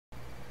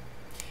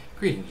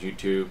Greetings,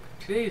 YouTube.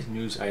 Today's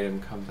news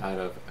item comes out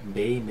of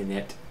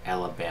Minette,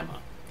 Alabama.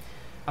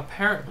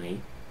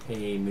 Apparently,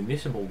 a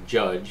municipal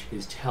judge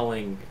is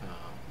telling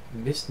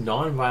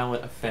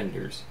nonviolent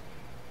offenders,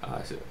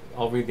 so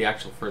I'll read the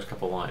actual first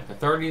couple lines.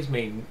 Authorities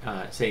may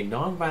say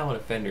nonviolent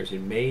offenders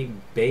in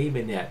Bay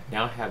Minette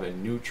now have a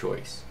new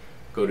choice.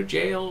 Go to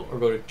jail or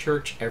go to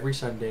church every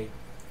Sunday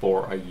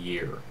for a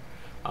year.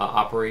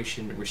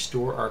 Operation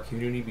Restore Our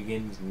Community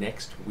begins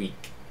next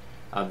week.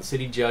 The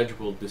city judge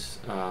will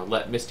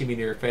let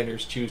misdemeanor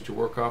offenders choose to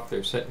work off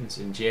their sentence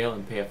in jail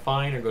and pay a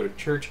fine or go to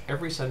church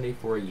every Sunday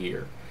for a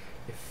year.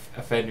 If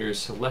offenders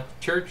select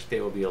church,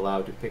 they will be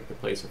allowed to pick the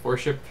place of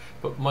worship,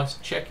 but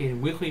must check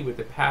in weekly with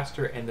the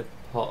pastor and the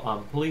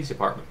police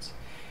departments.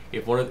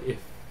 If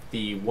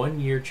the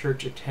one-year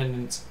church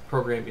attendance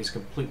program is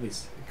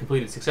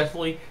completed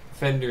successfully,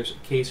 offenders'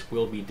 case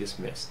will be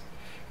dismissed.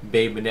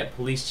 Bay Minette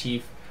Police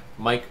Chief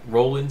Mike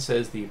Rowland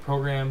says the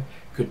program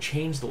could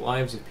change the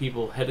lives of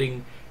people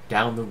heading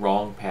down the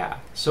wrong path.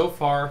 So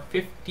far,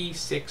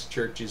 56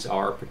 churches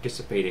are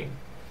participating.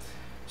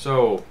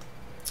 So,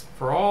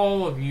 for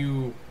all of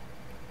you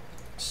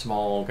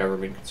small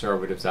government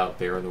conservatives out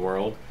there in the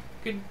world,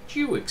 could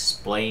you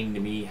explain to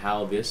me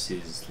how this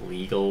is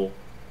legal?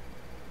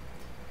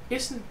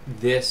 Isn't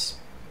this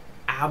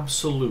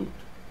absolute,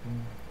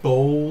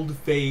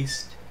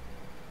 bold-faced,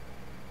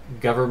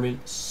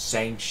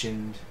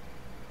 government-sanctioned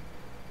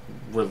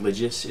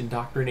religious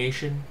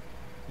indoctrination?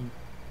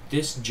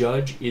 This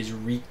judge is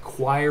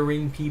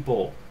requiring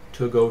people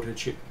to go to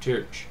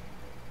church.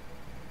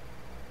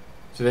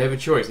 So they have a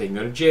choice. They can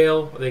go to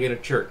jail or they go to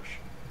church.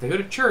 If they go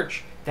to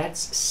church,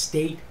 that's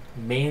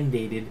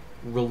state-mandated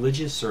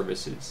religious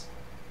services.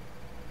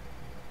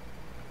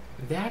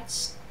 That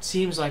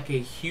seems like a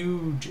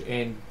huge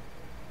and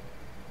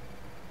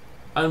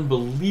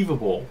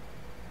unbelievable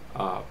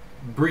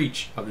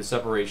breach of the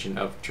separation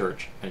of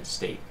church and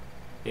state.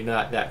 You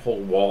know, that whole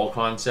wall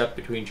concept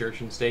between church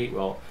and state?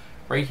 Well,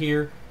 right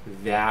here,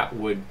 that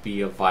would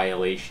be a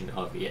violation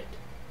of it.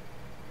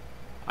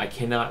 I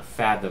cannot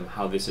fathom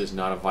how this is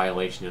not a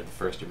violation of the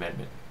First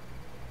Amendment.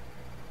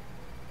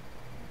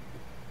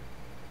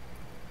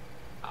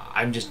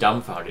 I'm just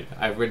dumbfounded.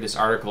 I've read this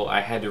article. I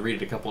had to read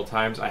it a couple of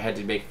times. I had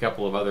to make a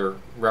couple of other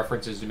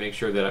references to make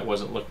sure that I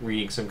wasn't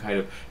reading some kind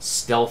of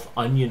stealth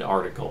onion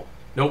article.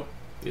 Nope,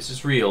 this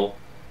is real.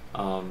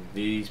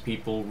 These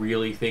people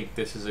really think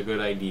this is a good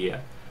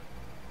idea.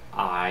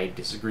 I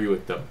disagree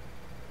with them.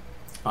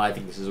 I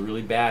think this is a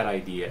really bad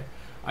idea.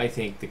 I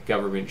think the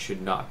government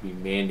should not be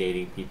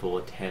mandating people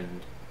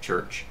attend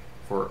church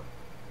for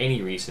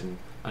any reason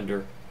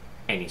under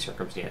any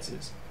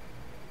circumstances.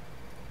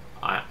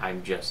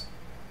 I'm just,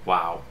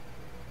 wow,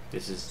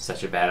 this is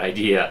such a bad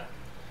idea.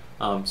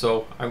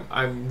 So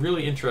I'm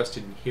really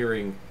interested in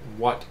hearing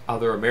what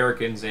other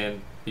Americans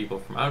and people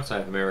from outside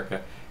of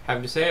America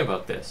have to say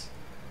about this.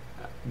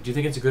 Do you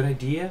think it's a good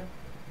idea?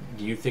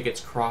 Do you think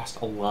it's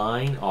crossed a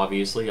line?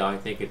 Obviously, I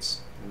think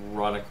it's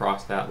run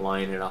across that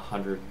line at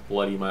 100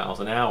 bloody miles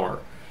an hour.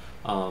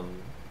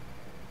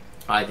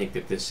 I think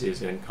that this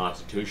is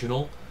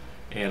unconstitutional,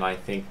 and I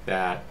think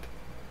that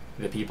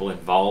the people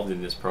involved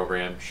in this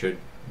program should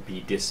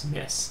be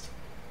dismissed.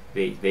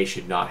 They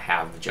should not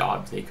have the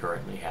jobs they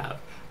currently have.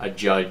 A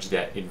judge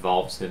that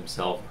involves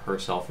himself or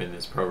herself in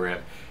this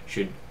program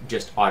should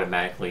just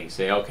automatically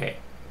say, okay,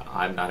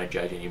 I'm not a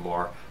judge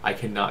anymore. I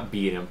cannot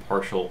be an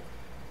impartial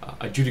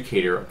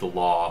adjudicator of the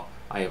law.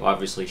 I have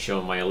obviously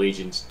shown my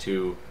allegiance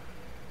to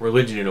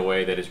religion in a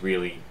way that is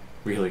really,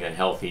 really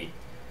unhealthy.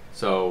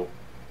 So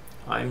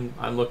I'm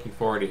looking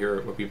forward to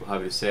hear what people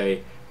have to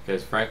say,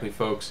 because frankly,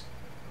 folks,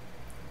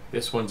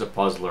 this one's a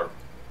puzzler.